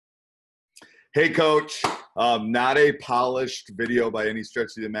Hey, Coach. Not a polished video by any stretch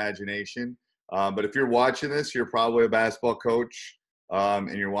of the imagination, but if you're watching this, you're probably a basketball coach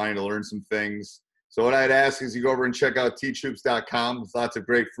and you're wanting to learn some things. So what I'd ask is you go over and check out teachhoops.com. There's lots of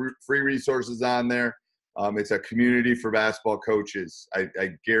great free resources on there. It's a community for basketball coaches.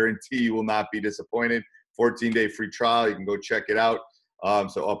 I guarantee you will not be disappointed. 14-day free trial. You can go check it out.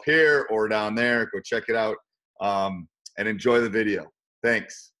 So up here or down there, go check it out and enjoy the video.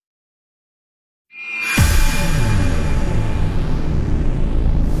 Thanks.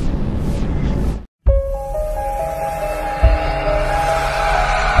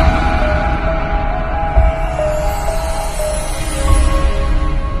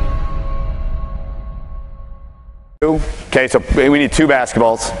 Okay, so we need 2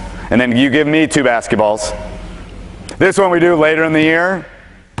 basketballs, and then you give me 2 basketballs. This one we do later in the year,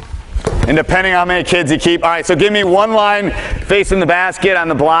 and depending on how many kids you keep. All right, so give me 1 line facing the basket on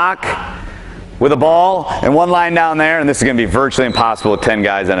the block with a ball, and 1 line down there, and this is going to be virtually impossible with 10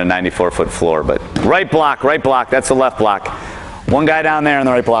 guys on a 94-foot floor, but right block, that's the left block. 1 guy down there on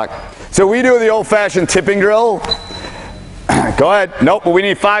the right block. So we do the old-fashioned tipping drill. Go ahead. Nope, but we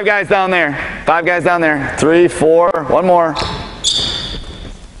need 5 guys down there. 5 guys down there. 3, 4, 1 more.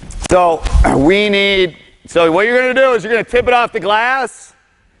 So what you're going to do is you're going to tip it off the glass,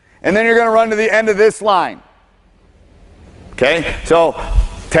 and then you're going to run to the end of this line. Okay? So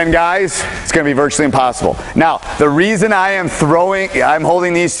 10 guys, it's going to be virtually impossible. Now, the reason I'm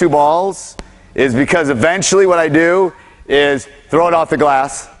holding these 2 balls is because eventually what I do is throw it off the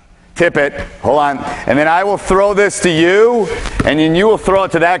glass. Tip it, hold on, and then I will throw this to you, and then you will throw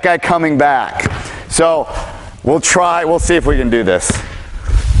it to that guy coming back. So we'll see if we can do this.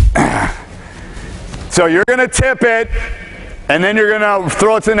 So you're going to tip it, and then you're going to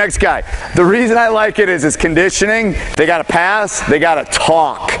throw it to the next guy. The reason I like it is it's conditioning. They got to pass, they got to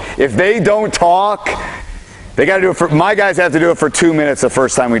talk. If they don't talk, they got to do it my guys have to do it for 2 minutes the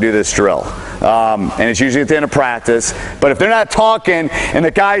first time we do this drill. And it's usually at the end of practice. But if they're not talking and the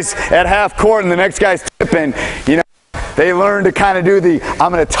guy's at half court and the next guy's tipping, they learn to kind of do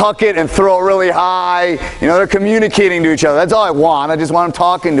I'm going to tuck it and throw it really high. They're communicating to each other. That's all I want. I just want them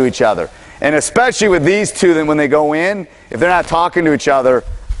talking to each other. And especially with these 2, then when they go in, if they're not talking to each other,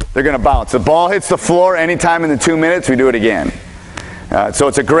 they're going to bounce. The ball hits the floor anytime in the 2 minutes, we do it again. So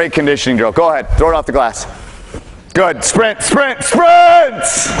it's a great conditioning drill. Go ahead. Throw it off the glass. Good. Sprint, sprint, sprint!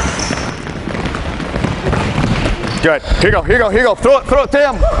 Good. Here you go. Throw it to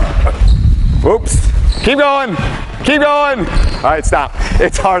him. Oops. Keep going. Keep going. All right, stop.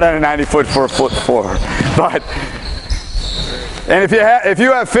 It's hard on a 90-foot, 4-foot floor. But, and if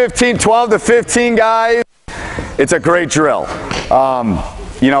you have 12 to 15 guys, it's a great drill.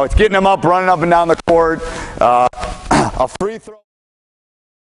 It's getting them up, running up and down the court. A free throw.